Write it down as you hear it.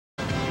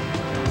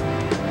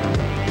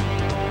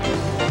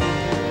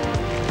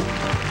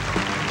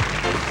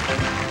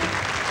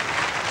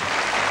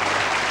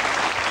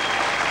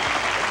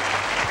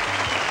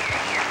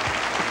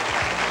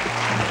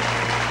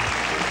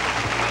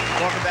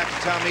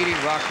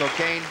Meeting, rock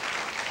cocaine.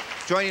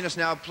 Joining us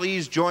now,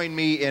 please join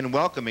me in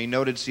welcoming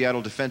noted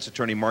Seattle defense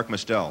attorney Mark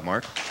Mustel.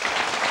 Mark.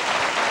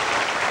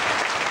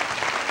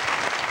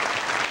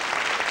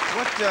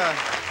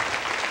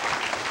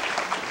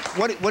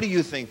 What do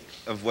you think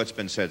of what's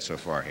been said so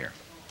far here?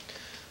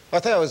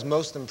 I think I was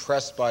most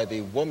impressed by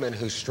the woman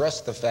who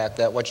stressed the fact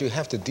that what you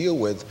have to deal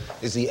with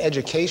is the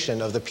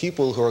education of the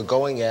people who are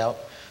going out,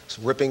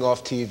 ripping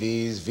off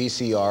TVs,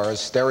 VCRs,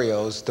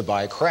 stereos to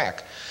buy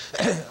crack.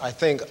 I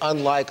think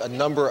unlike a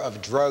number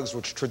of drugs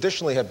which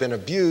traditionally have been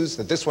abused,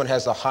 that this one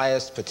has the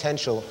highest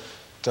potential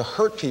to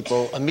hurt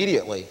people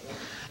immediately.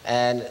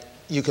 And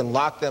you can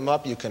lock them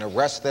up, you can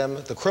arrest them.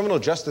 The criminal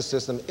justice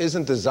system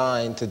isn't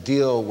designed to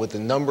deal with the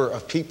number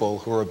of people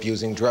who are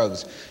abusing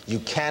drugs. You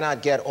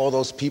cannot get all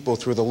those people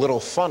through the little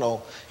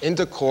funnel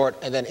into court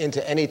and then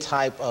into any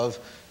type of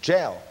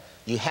jail.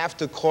 You have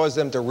to cause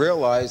them to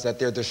realize that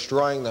they're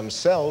destroying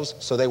themselves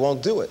so they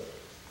won't do it.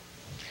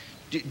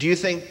 Do you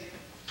think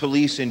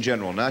police in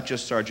general, not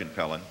just Sergeant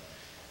Pillon,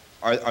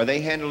 are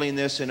they handling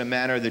this in a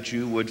manner that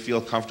you would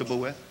feel comfortable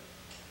with?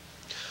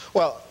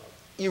 Well,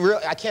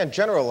 I can't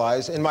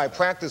generalize. In my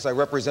practice, I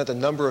represent a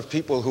number of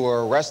people who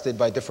are arrested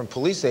by different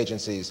police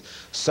agencies.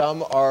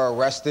 Some are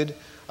arrested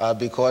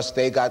because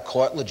they got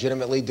caught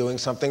legitimately doing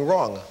something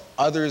wrong.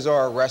 Others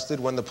are arrested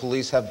when the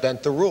police have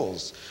bent the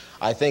rules.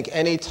 I think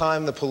any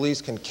time the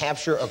police can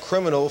capture a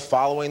criminal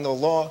following the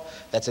law,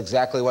 that's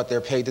exactly what they're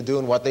paid to do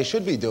and what they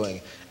should be doing.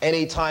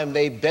 Any time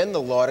they bend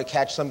the law to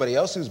catch somebody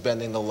else who's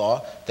bending the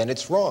law, then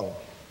it's wrong.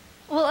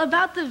 Well,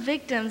 about the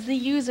victims, the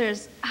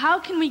users, how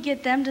can we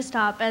get them to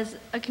stop as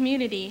a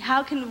community?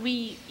 How can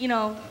we,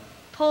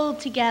 pull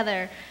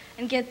together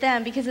and get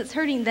them? Because it's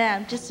hurting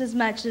them just as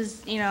much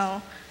as,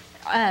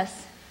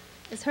 us.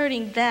 It's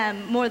hurting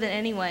them more than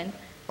anyone.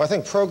 Well, I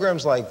think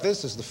programs like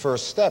this is the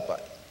first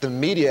step. The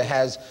media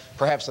has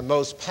perhaps the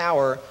most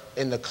power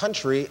in the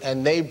country,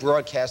 and they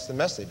broadcast the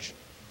message.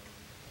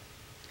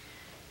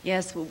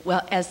 Yes,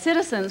 well, as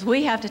citizens,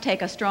 we have to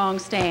take a strong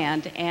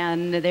stand,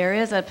 and there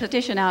is a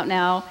petition out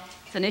now.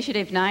 It's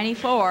Initiative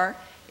 94.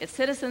 It's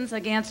Citizens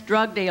Against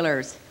Drug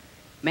Dealers.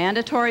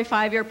 Mandatory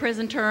 5-year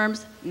prison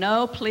terms,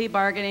 no plea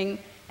bargaining,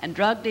 and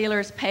drug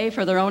dealers pay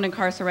for their own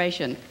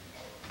incarceration.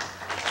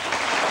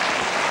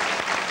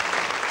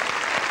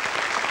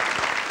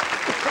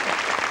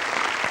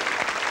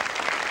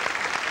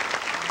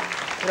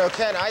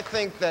 Ken, I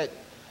think that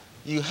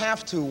you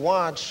have to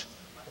watch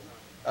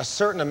a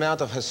certain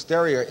amount of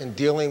hysteria in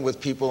dealing with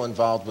people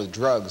involved with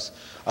drugs.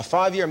 A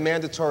 5-year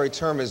mandatory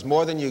term is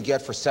more than you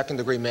get for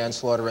second-degree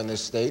manslaughter in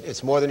this state.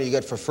 It's more than you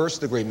get for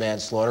first-degree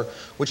manslaughter,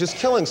 which is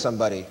killing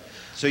somebody.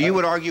 So you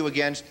would argue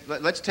against,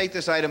 let's take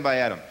this item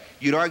by item.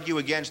 You'd argue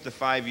against the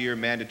 5-year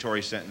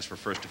mandatory sentence for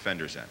first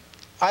offenders then?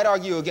 I'd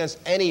argue against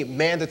any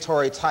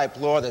mandatory type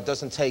law that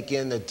doesn't take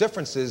in the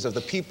differences of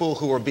the people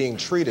who are being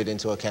treated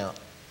into account.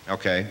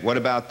 Okay. What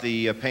about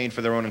the paying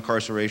for their own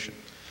incarceration?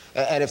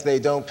 And if they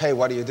don't pay,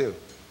 what do you do?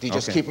 Do you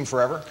just keep them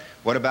forever?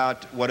 What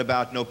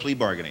about no plea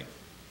bargaining?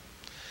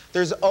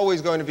 There's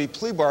always going to be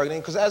plea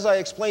bargaining, because as I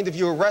explained, if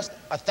you arrest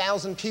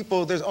 1,000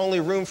 people, there's only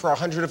room for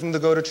 100 of them to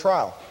go to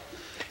trial.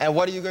 And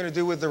what are you going to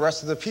do with the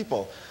rest of the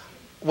people?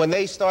 When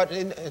they start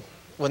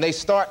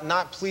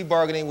not plea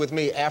bargaining with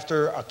me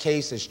after a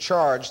case is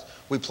charged,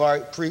 we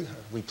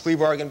plea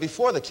bargain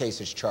before the case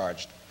is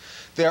charged.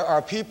 There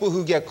are people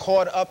who get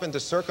caught up into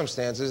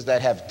circumstances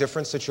that have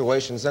different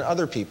situations than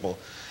other people.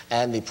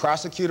 And the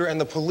prosecutor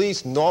and the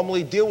police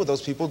normally deal with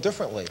those people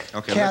differently.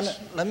 Okay, Ken,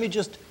 let me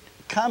just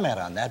comment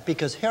on that,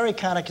 because Harry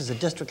Connick is a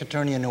district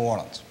attorney in New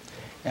Orleans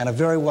and a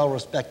very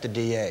well-respected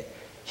DA.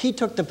 He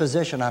took the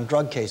position on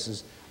drug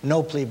cases,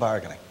 no plea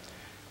bargaining.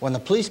 When the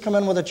police come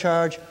in with a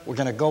charge, we're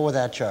going to go with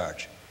that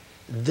charge.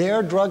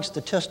 Their drug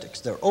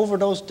statistics, their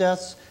overdose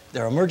deaths,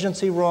 their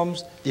emergency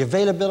rooms, the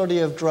availability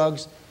of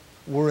drugs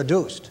were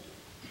reduced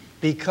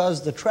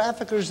because the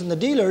traffickers and the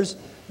dealers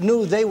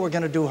knew they were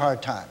going to do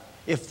hard time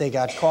if they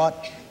got caught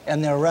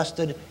and they're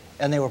arrested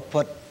and they were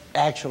put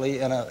actually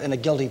in a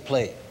guilty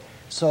plea.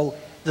 So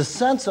the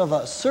sense of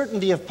a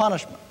certainty of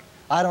punishment,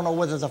 I don't know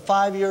whether the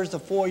 5 years, the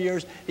 4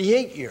 years, the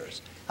 8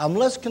 years. I'm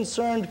less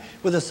concerned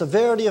with the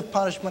severity of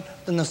punishment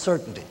than the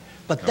certainty.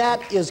 But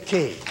that is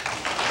key.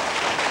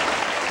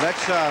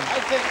 Let's, I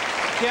think,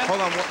 Ken,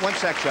 hold on one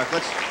sec, Chuck.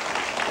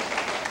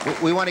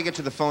 We want to get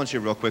to the phones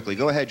here real quickly.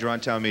 Go ahead, you're on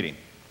Town Meeting.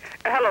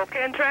 Hello,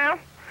 Ken Trail.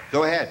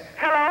 Go ahead.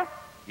 Hello.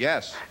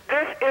 Yes.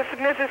 This is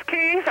Mrs.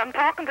 Keys. I'm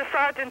talking to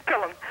Sergeant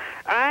Pillon.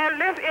 I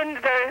live in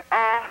the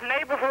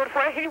neighborhood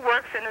where he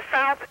works in the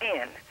South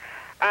End.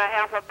 I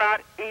have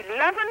about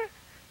 11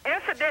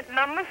 incident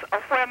numbers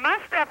of where my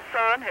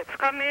stepson has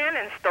come in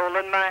and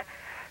stolen my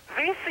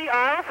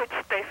VCR, which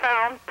they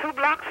found 2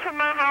 blocks from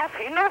my house.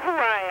 He knows who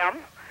I am,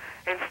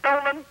 and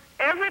stolen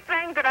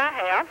everything that I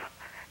have.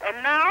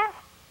 And now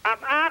I'm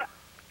out.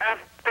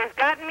 They've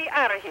gotten me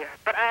out of here.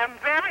 But I am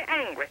very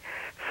angry.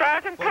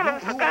 Sergeant Pillon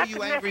forgot to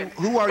mention.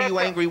 Who are you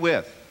angry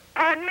with?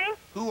 Pardon me?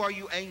 Who are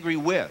you angry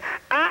with?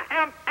 I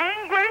am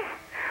angry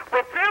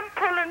with them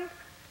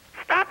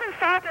stopping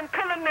Sergeant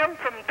Pillon them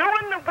from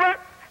doing the work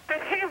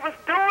that he was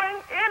doing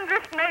in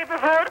this neighborhood.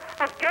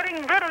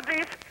 getting rid of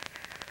these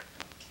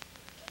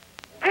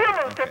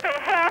dealers that they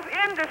have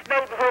in this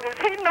neighborhood. Does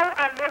he know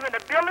I live in a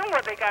building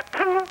where they got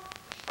two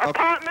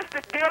apartments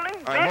that's dealing?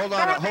 All right,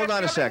 hold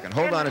on a second.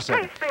 Hold on a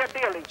second.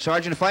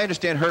 Sergeant, if I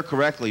understand her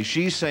correctly,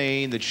 she's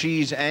saying that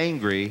she's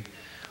angry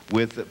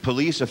with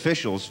police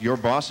officials, your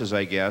bosses,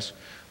 I guess,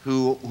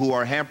 who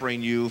are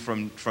hampering you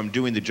from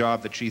doing the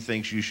job that she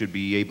thinks you should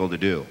be able to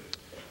do.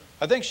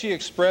 I think she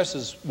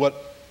expresses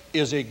what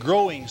is a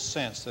growing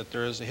sense that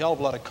there is a hell of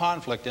a lot of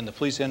conflict in the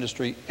police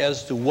industry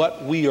as to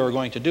what we are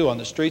going to do on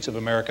the streets of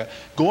America,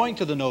 going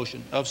to the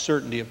notion of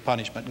certainty of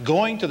punishment,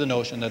 going to the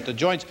notion that the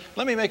joints,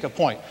 let me make a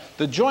point,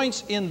 the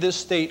joints in this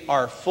state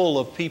are full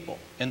of people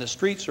and the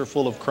streets are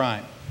full of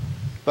crime.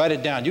 Write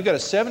it down. You've got a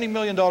 $70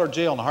 million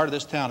jail in the heart of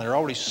this town. They're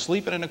already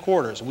sleeping in the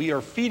quarters. We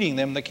are feeding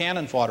them the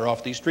cannon fodder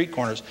off these street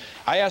corners.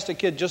 I asked a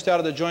kid just out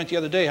of the joint the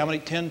other day, how many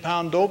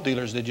 10-pound dope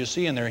dealers did you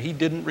see in there? He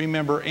didn't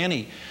remember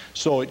any.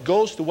 So it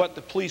goes to what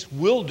the police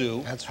will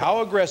do,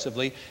 how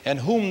aggressively, and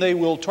whom they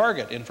will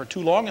target. And for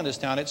too long in this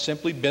town, it's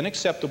simply been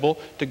acceptable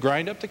to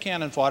grind up the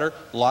cannon fodder,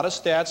 a lot of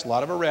stats, a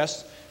lot of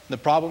arrests. And the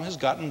problem has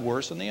gotten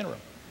worse in the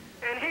interim.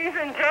 And he's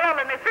in jail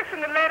and they're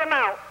fixing to let him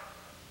out.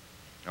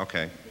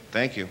 Okay,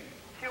 thank you.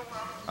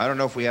 I don't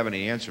know if we have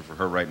any answer for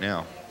her right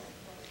now.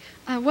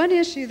 One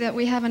issue that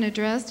we haven't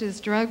addressed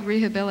is drug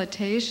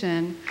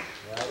rehabilitation.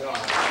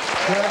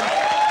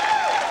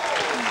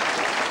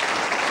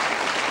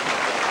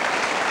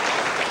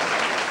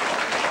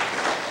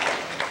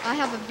 I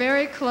have a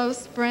very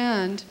close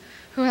friend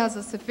who has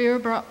a severe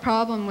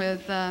problem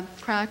with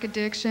crack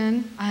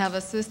addiction. I have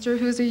a sister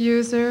who's a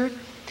user.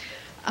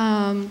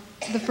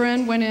 The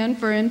friend went in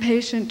for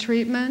inpatient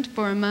treatment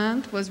for a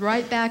month, was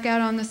right back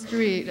out on the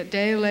street a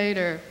day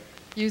later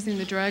using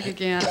the drug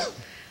again.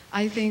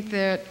 I think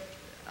that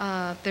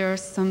there are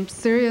some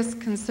serious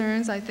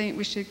concerns. I think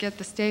we should get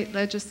the state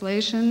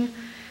legislation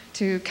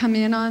to come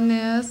in on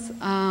this.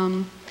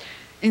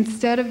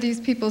 Instead of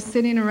these people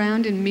sitting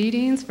around in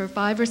meetings for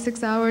 5 or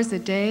 6 hours a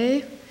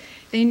day,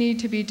 they need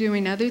to be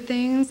doing other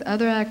things,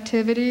 other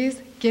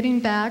activities, getting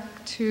back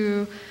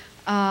to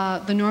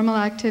the normal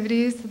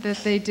activities that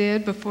they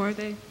did before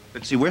they...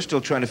 But see, we're still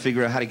trying to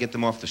figure out how to get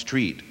them off the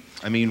street.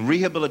 I mean,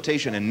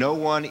 rehabilitation, and no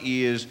one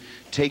is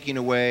taking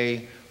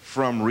away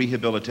from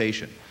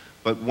rehabilitation.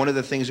 But one of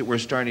the things that we're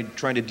trying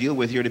to deal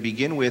with here to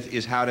begin with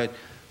is how to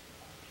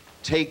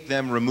take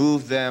them,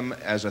 remove them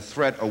as a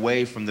threat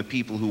away from the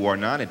people who are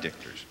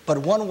non-addictors. But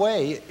one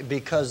way,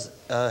 because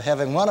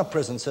having run a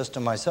prison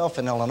system myself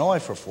in Illinois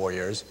for 4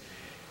 years,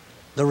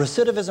 the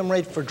recidivism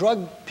rate for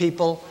drug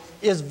people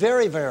is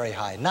very, very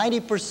high,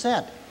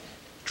 90%.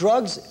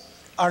 Drugs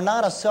are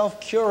not a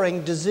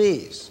self-curing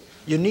disease.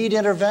 You need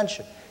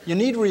intervention. You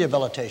need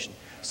rehabilitation.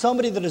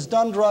 Somebody that has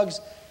done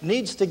drugs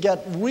needs to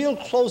get real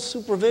close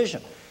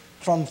supervision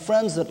from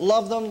friends that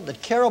love them,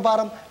 that care about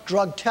them,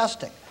 drug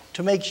testing,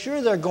 to make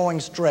sure they're going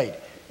straight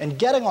and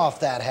getting off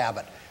that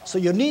habit. So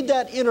you need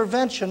that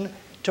intervention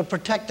to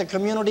protect the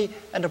community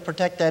and to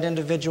protect that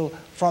individual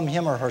from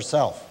him or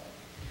herself.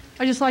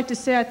 I'd just like to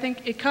say, I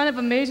think it kind of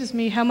amazes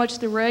me how much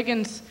the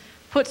Reagans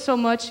put so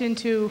much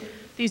into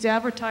these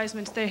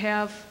advertisements they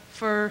have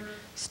for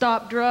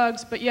stop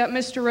drugs, but yet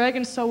Mr.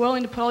 Reagan's so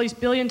willing to put all these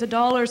billions of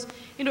dollars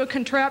into a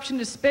contraption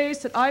to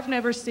space that I've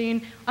never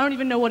seen. I don't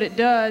even know what it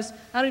does.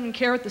 I don't even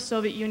care what the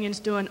Soviet Union's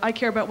doing. I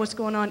care about what's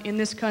going on in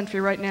this country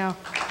right now.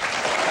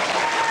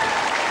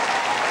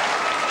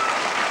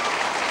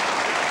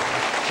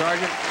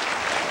 Sergeant,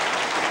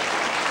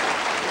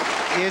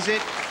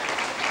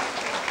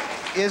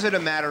 is it a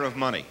matter of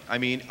money? I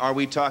mean, are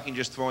we talking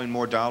just throwing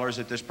more dollars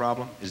at this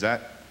problem? Is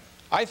that?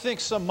 I think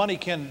some money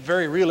can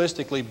very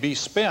realistically be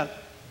spent.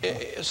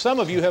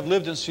 Some of you have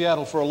lived in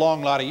Seattle for a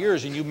long lot of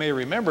years, and you may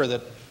remember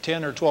that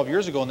 10 or 12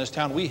 years ago in this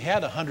town, we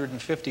had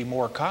 150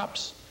 more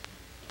cops,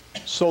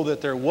 so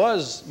that there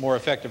was more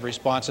effective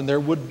response, and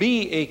there would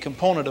be a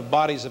component of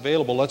bodies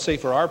available, let's say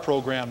for our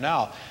program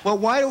now. Well,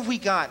 why have we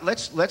got,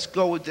 let's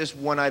go with this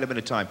one item at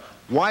a time.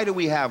 Why do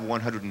we have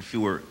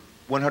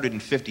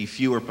 150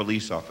 fewer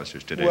police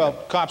officers today? Well,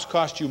 cops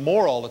cost you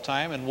more all the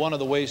time, and one of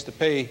the ways to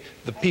pay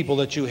the people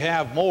that you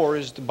have more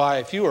is to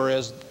buy fewer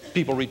as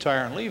people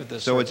retire and leave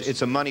this service. So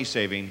it's a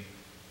money-saving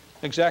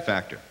exactly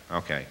factor.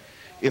 Okay.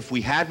 If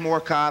we had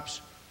more cops,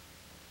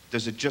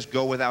 does it just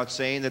go without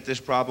saying that this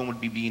problem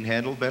would be being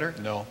handled better?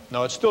 No.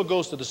 No, it still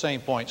goes to the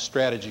same point,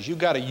 strategies. You've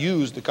got to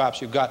use the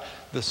cops you've got.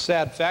 The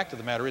sad fact of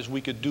the matter is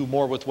we could do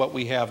more with what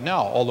we have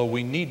now, although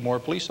we need more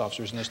police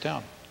officers in this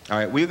town. All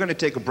right, we're going to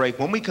take a break.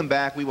 When we come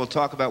back, we will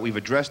talk about, we've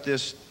addressed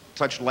this,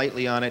 touched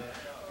lightly on it.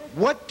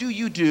 What do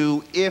you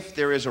do if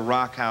there is a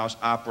rock house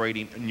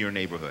operating in your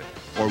neighborhood?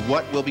 Or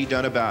what will be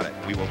done about it?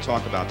 We will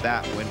talk about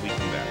that when we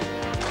come back.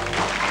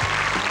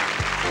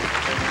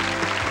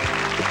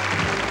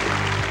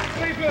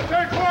 Please, for the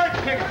third floor,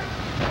 take it.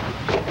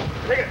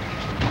 Take it.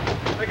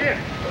 Again.